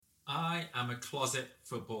I am a closet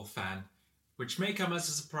football fan, which may come as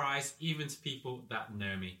a surprise even to people that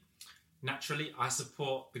know me. Naturally, I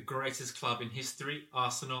support the greatest club in history,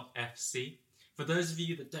 Arsenal FC. For those of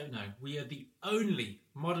you that don't know, we are the only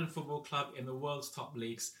modern football club in the world's top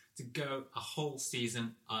leagues to go a whole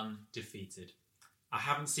season undefeated. I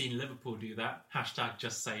haven't seen Liverpool do that, hashtag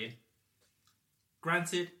just saying.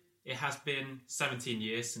 Granted, it has been 17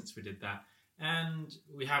 years since we did that, and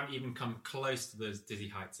we haven't even come close to those dizzy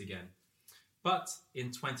heights again. But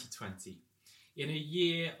in 2020, in a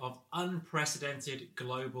year of unprecedented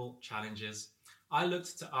global challenges, I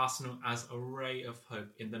looked to Arsenal as a ray of hope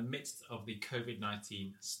in the midst of the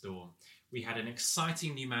COVID-19 storm. We had an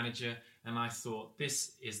exciting new manager, and I thought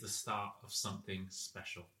this is the start of something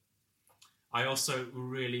special. I also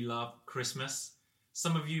really love Christmas.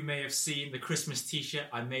 Some of you may have seen the Christmas t-shirt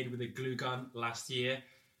I made with a glue gun last year,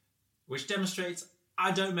 which demonstrates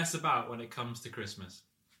I don't mess about when it comes to Christmas.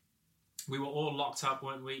 We were all locked up,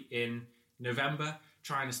 weren't we, in November,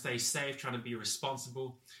 trying to stay safe, trying to be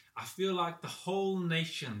responsible. I feel like the whole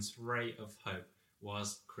nation's ray of hope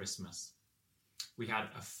was Christmas. We had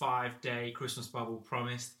a 5-day Christmas bubble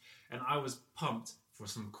promised, and I was pumped for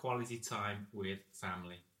some quality time with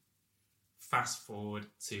family. Fast forward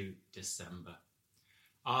to December.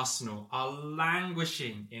 Arsenal are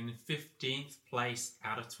languishing in 15th place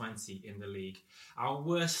out of 20 in the league. Our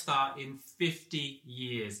worst start in 50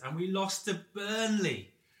 years, and we lost to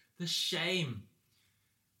Burnley. The shame.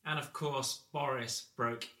 And of course, Boris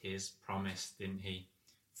broke his promise, didn't he?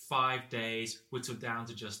 5 days whittled down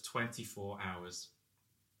to just 24 hours.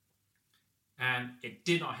 And it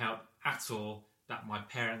did not help at all that my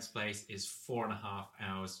parents' place is 4.5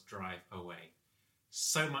 hours drive away.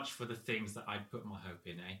 So much for the things that I put my hope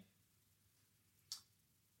in, eh?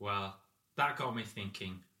 Well, that got me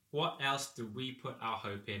thinking, what else do we put our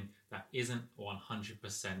hope in that isn't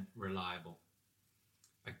 100% reliable?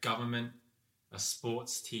 A government, a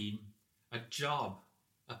sports team, a job,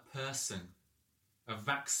 a person, a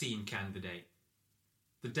vaccine candidate,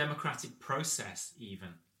 the democratic process even.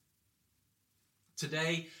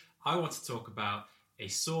 Today, I want to talk about a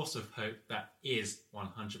source of hope that is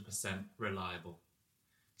 100% reliable.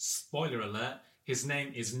 Spoiler alert, his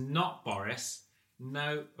name is not Boris.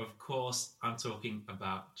 No, of course, I'm talking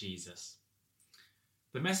about Jesus.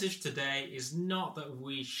 The message today is not that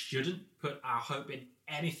we shouldn't put our hope in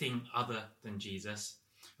anything other than Jesus.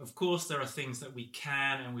 Of course, there are things that we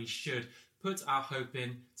can and we should put our hope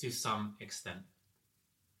in to some extent.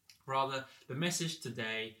 Rather, the message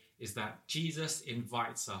today is that Jesus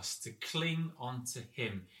invites us to cling on to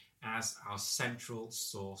him as our central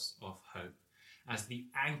source of hope, as the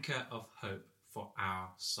anchor of hope for our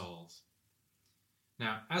souls.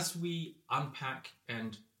 Now, as we unpack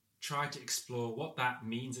and try to explore what that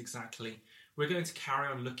means exactly, we're going to carry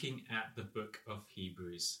on looking at the book of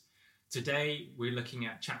Hebrews. Today, we're looking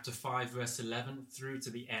at chapter 5, verse 11 through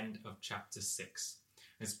to the end of chapter 6.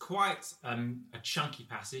 It's quite a chunky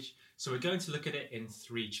passage, so we're going to look at it in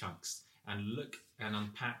 3 chunks and look and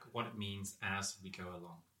unpack what it means as we go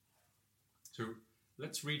along. So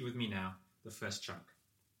let's read with me now the first chunk.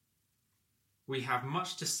 We have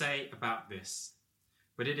much to say about this,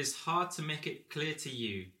 but it is hard to make it clear to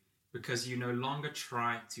you because you no longer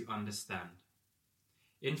try to understand.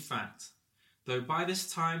 In fact, though by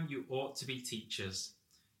this time you ought to be teachers,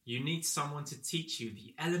 you need someone to teach you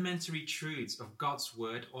the elementary truths of God's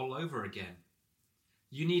word all over again.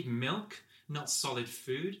 You need milk, not solid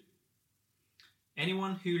food.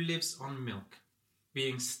 Anyone who lives on milk,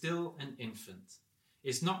 being still an infant,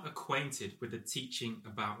 is not acquainted with the teaching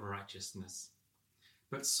about righteousness.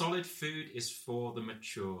 But solid food is for the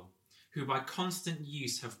mature, who by constant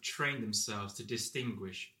use have trained themselves to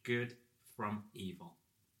distinguish good from evil.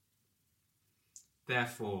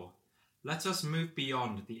 Therefore, let us move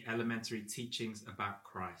beyond the elementary teachings about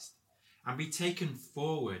Christ and be taken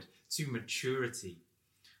forward to maturity,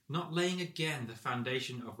 not laying again the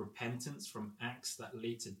foundation of repentance from acts that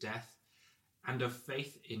lead to death and of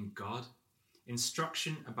faith in God,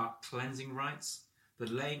 instruction about cleansing rites, the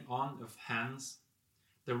laying on of hands,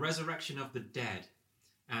 the resurrection of the dead,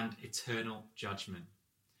 and eternal judgment.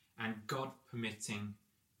 And God permitting,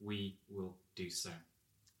 we will do so.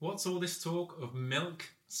 What's all this talk of milk,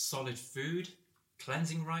 solid food,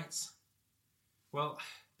 cleansing rites? Well,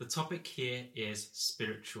 the topic here is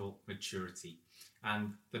spiritual maturity,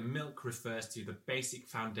 and the milk refers to the basic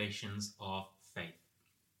foundations of faith.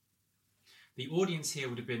 The audience here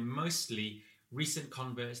would have been mostly recent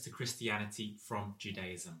converts to Christianity from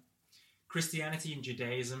Judaism. Christianity and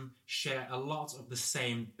Judaism share a lot of the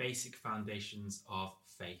same basic foundations of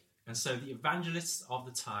faith, And so the evangelists of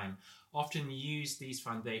the time often used these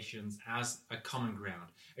foundations as a common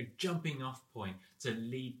ground, a jumping off point to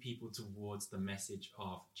lead people towards the message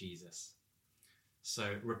of Jesus.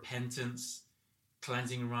 So repentance,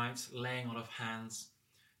 cleansing rites, laying on of hands.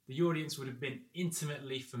 The audience would have been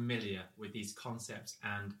intimately familiar with these concepts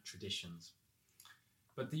and traditions.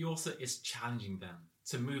 But the author is challenging them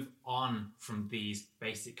to move on from these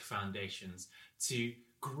basic foundations, to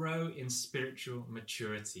grow in spiritual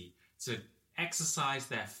maturity, to exercise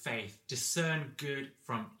their faith, discern good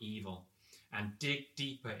from evil, and dig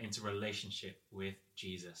deeper into relationship with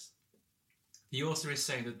Jesus. The author is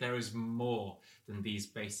saying that there is more than these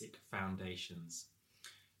basic foundations.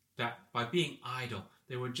 That by being idle,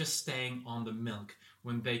 they were just staying on the milk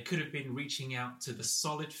when they could have been reaching out to the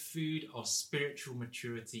solid food of spiritual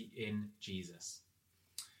maturity in Jesus.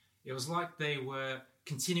 It was like they were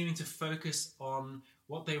continuing to focus on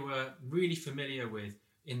what they were really familiar with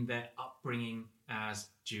in their upbringing as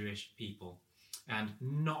Jewish people and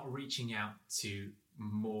not reaching out to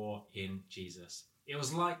more in Jesus. It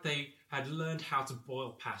was like they had learned how to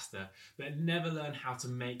boil pasta, but never learned how to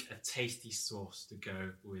make a tasty sauce to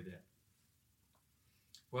go with it.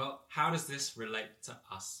 Well, how does this relate to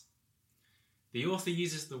us? The author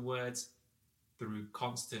uses the words through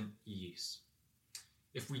constant use.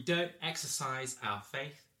 If we don't exercise our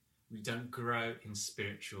faith, we don't grow in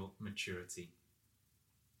spiritual maturity.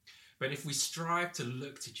 But if we strive to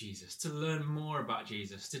look to Jesus, to learn more about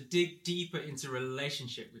Jesus, to dig deeper into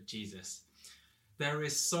relationship with Jesus, there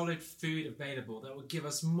is solid food available that will give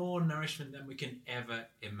us more nourishment than we can ever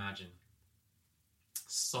imagine.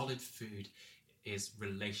 Solid food is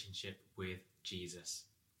relationship with Jesus.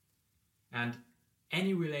 And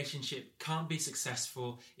any relationship can't be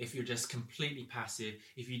successful if you're just completely passive,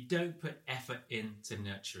 if you don't put effort in to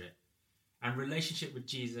nurture it. And relationship with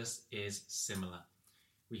Jesus is similar.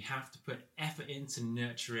 We have to put effort in to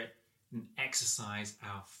nurture it and exercise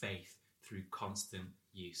our faith through constant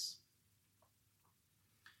use.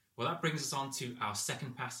 Well, that brings us on to our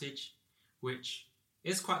second passage, which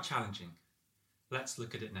is quite challenging. Let's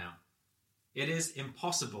look at it now. It is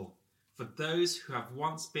impossible for those who have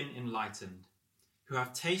once been enlightened, who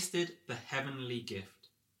have tasted the heavenly gift,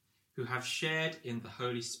 who have shared in the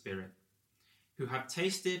Holy Spirit, who have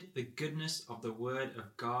tasted the goodness of the Word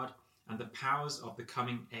of God and the powers of the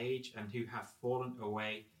coming age, and who have fallen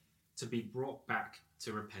away, to be brought back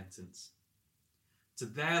to repentance. To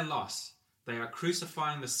their loss, they are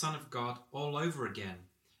crucifying the Son of God all over again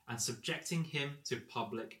and subjecting him to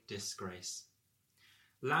public disgrace.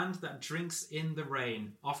 Land that drinks in the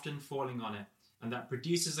rain, often falling on it, and that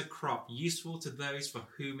produces a crop useful to those for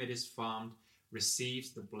whom it is farmed,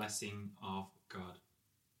 receives the blessing of God.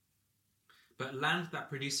 But land that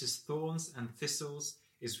produces thorns and thistles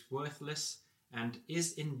is worthless and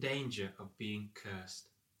is in danger of being cursed.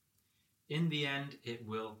 In the end, it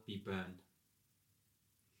will be burned.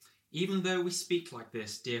 Even though we speak like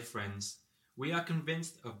this, dear friends, we are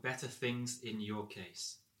convinced of better things in your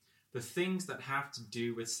case, the things that have to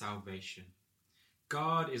do with salvation.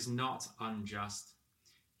 God is not unjust.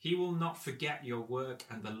 He will not forget your work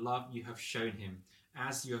and the love you have shown him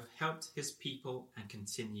as you have helped his people and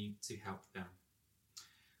continue to help them.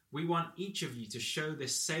 We want each of you to show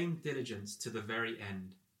this same diligence to the very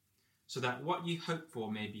end, so that what you hope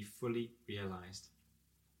for may be fully realized.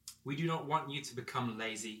 We do not want you to become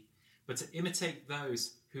lazy, but to imitate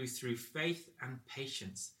those who through faith and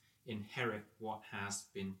patience inherit what has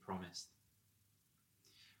been promised.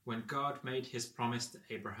 When God made his promise to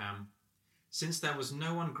Abraham, since there was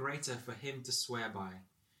no one greater for him to swear by,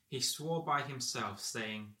 he swore by himself,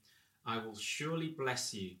 saying, I will surely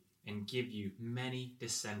bless you and give you many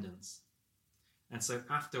descendants. And so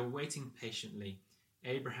after waiting patiently,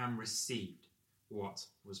 Abraham received what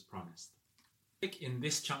was promised. In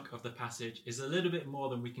this chunk of the passage is a little bit more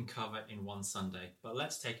than we can cover in one Sunday, but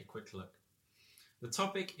let's take a quick look. The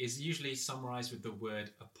topic is usually summarized with the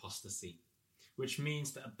word apostasy, which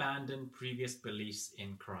means to abandon previous beliefs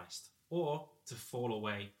in Christ or to fall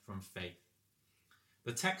away from faith.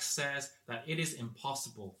 The text says that it is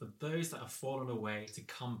impossible for those that have fallen away to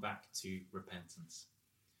come back to repentance.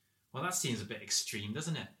 Well, that seems a bit extreme,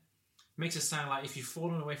 doesn't it? Makes it sound like if you've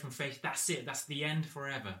fallen away from faith, that's it, that's the end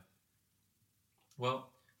forever. Well,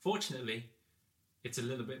 fortunately, it's a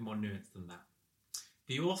little bit more nuanced than that.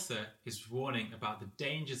 The author is warning about the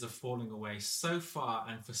dangers of falling away so far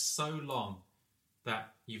and for so long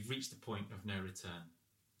that you've reached the point of no return.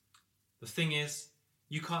 The thing is,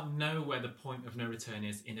 you can't know where the point of no return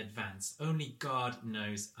is in advance. Only God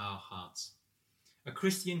knows our hearts. A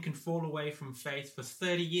Christian can fall away from faith for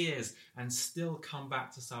 30 years and still come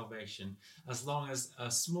back to salvation, as long as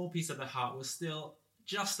a small piece of the heart was still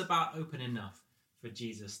just about open enough for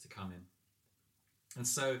Jesus to come in. And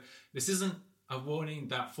so this isn't a warning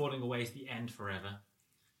that falling away is the end forever.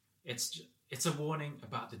 It's a warning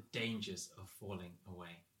about the dangers of falling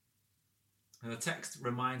away. And the text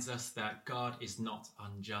reminds us that God is not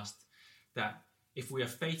unjust, that if we are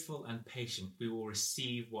faithful and patient, we will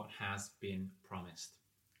receive what has been promised.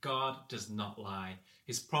 God does not lie.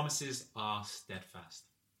 His promises are steadfast.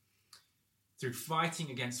 Through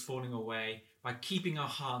fighting against falling away, by keeping our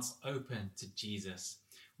hearts open to Jesus,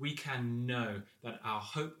 we can know that our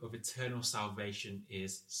hope of eternal salvation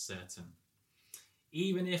is certain.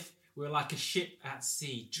 Even if we're like a ship at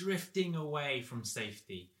sea, drifting away from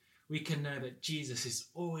safety, we can know that Jesus is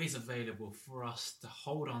always available for us to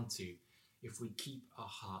hold on to if we keep our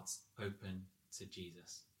hearts open to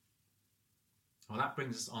Jesus. Well, that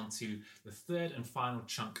brings us on to the third and final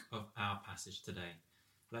chunk of our passage today.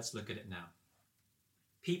 Let's look at it now.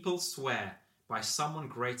 People swear by someone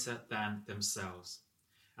greater than themselves,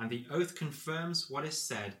 and the oath confirms what is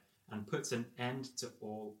said and puts an end to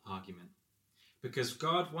all argument. Because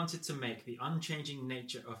God wanted to make the unchanging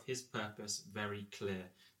nature of his purpose very clear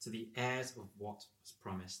to the heirs of what was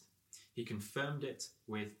promised. He confirmed it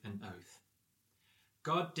with an oath.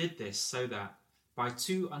 God did this so that, by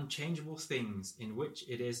two unchangeable things in which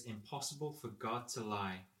it is impossible for God to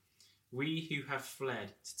lie, we who have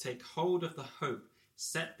fled to take hold of the hope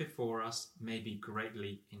set before us may be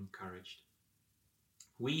greatly encouraged.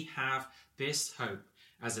 We have this hope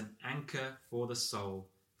as an anchor for the soul,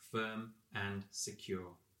 firm and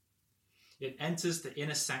secure. It enters the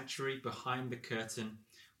inner sanctuary behind the curtain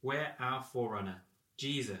where our forerunner,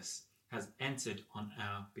 Jesus, has entered on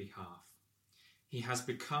our behalf. He has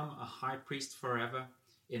become a high priest forever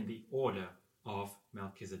in the order of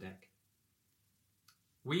Melchizedek.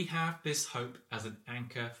 We have this hope as an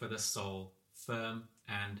anchor for the soul, firm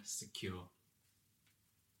and secure.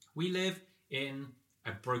 We live in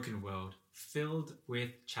a broken world filled with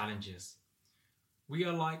challenges. We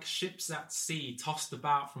are like ships at sea, tossed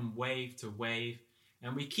about from wave to wave,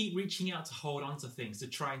 and we keep reaching out to hold on to things, to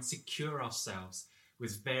try and secure ourselves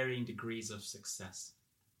with varying degrees of success.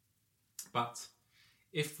 But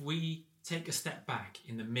if we take a step back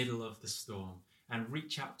in the middle of the storm and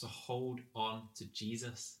reach out to hold on to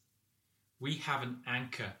Jesus, we have an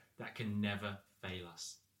anchor that can never fail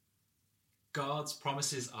us. God's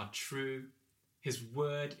promises are true. His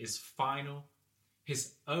word is final.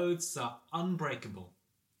 His oaths are unbreakable.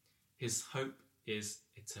 His hope is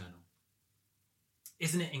eternal.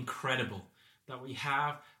 Isn't it incredible that we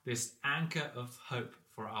have this anchor of hope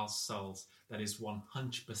for our souls that is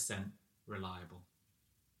 100% reliable?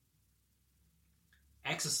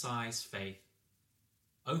 Exercise faith,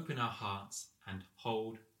 open our hearts, and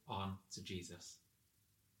hold on to Jesus.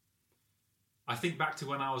 I think back to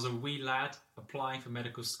when I was a wee lad applying for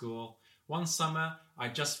medical school. One summer, I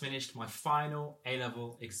just finished my final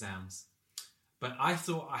A-level exams. But I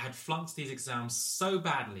thought I had flunked these exams so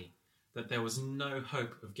badly that there was no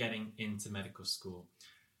hope of getting into medical school.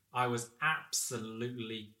 I was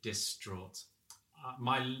absolutely distraught.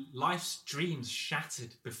 My life's dreams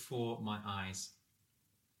shattered before my eyes.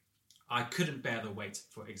 I couldn't bear the wait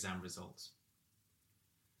for exam results.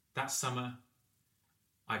 That summer,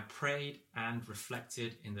 I prayed and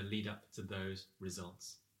reflected in the lead up to those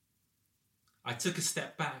results. I took a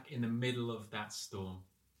step back in the middle of that storm,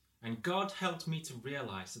 and God helped me to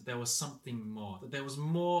realize that there was something more, that there was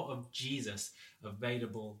more of Jesus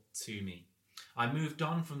available to me. I moved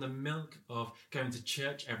on from the milk of going to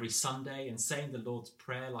church every Sunday and saying the Lord's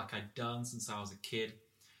Prayer like I'd done since I was a kid,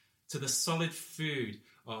 to the solid food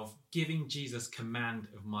of giving Jesus command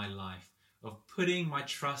of my life, of putting my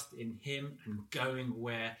trust in him and going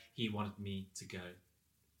where he wanted me to go.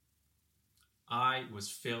 I was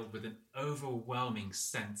filled with an overwhelming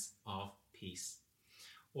sense of peace.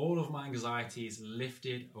 All of my anxieties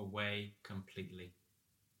lifted away completely.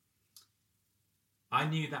 I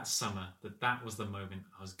knew that summer that was the moment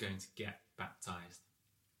I was going to get baptized.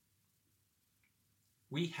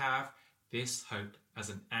 We have this hope as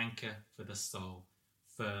an anchor for the soul,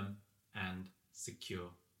 firm and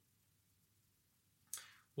secure.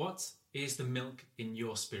 What is the milk in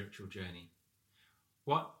your spiritual journey?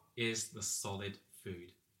 What is the solid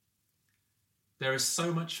food? There is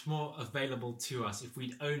so much more available to us if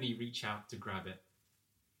we'd only reach out to grab it.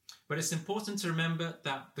 But it's important to remember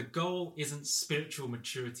that the goal isn't spiritual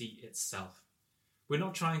maturity itself. We're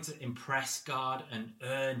not trying to impress God and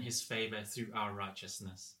earn his favor through our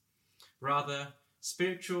righteousness. Rather,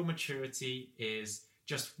 spiritual maturity is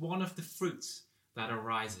just one of the fruits that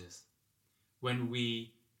arises when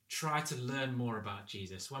we try to learn more about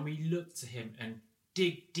Jesus, when we look to him and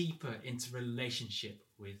dig deeper into relationship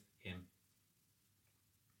with him.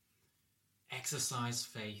 Exercise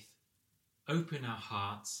faith, open our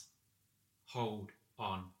hearts, hold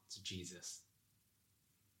on to Jesus.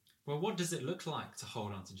 Well, what does it look like to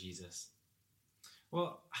hold on to Jesus?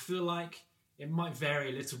 Well, I feel like it might vary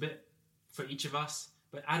a little bit for each of us,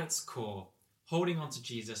 but at its core, holding on to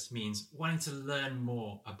Jesus means wanting to learn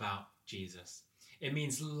more about Jesus. It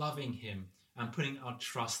means loving him and putting our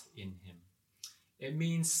trust in him. It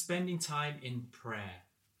means spending time in prayer.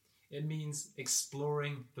 It means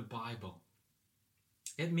exploring the Bible.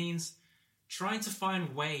 It means trying to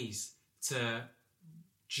find ways to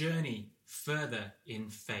journey further in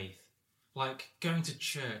faith, like going to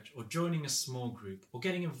church or joining a small group or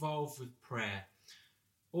getting involved with prayer,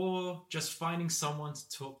 or just finding someone to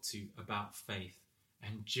talk to about faith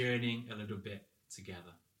and journeying a little bit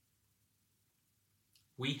together.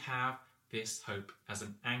 We have this hope as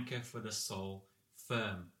an anchor for the soul,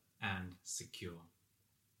 firm and secure.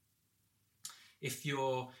 If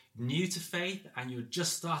you're new to faith and you're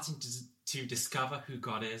just starting to discover who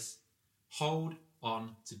God is, hold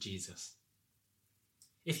on to Jesus.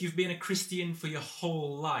 If you've been a Christian for your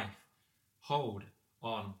whole life, hold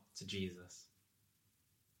on to Jesus.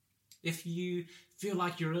 If you feel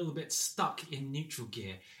like you're a little bit stuck in neutral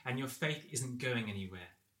gear and your faith isn't going anywhere,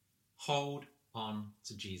 hold on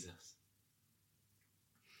to Jesus.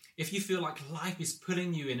 If you feel like life is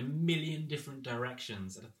pulling you in a million different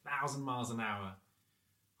directions at 1,000 miles an hour,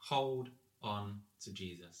 hold on to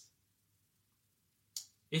Jesus.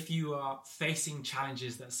 If you are facing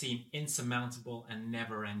challenges that seem insurmountable and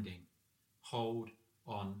never-ending, hold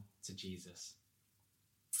on to Jesus.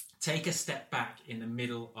 Take a step back in the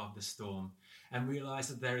middle of the storm and realize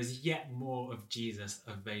that there is yet more of Jesus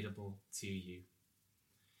available to you.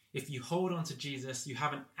 If you hold on to Jesus, you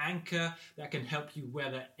have an anchor that can help you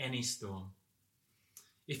weather any storm.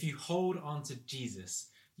 If you hold on to Jesus,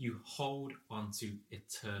 you hold on to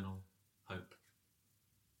eternal hope.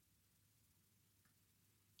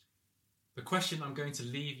 The question I'm going to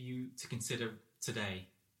leave you to consider today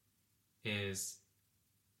is,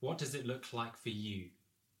 what does it look like for you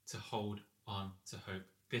to hold on to hope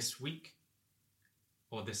this week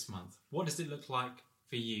or this month? What does it look like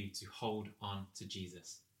for you to hold on to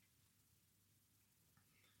Jesus?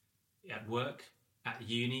 At work, at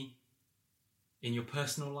uni, in your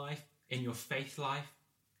personal life, in your faith life,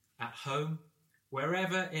 at home,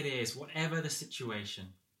 wherever it is, whatever the situation,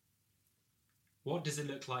 what does it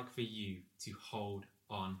look like for you to hold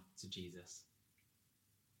on to Jesus?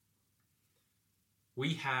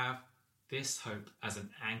 We have this hope as an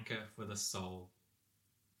anchor for the soul,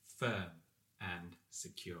 firm and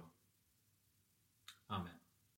secure. Amen.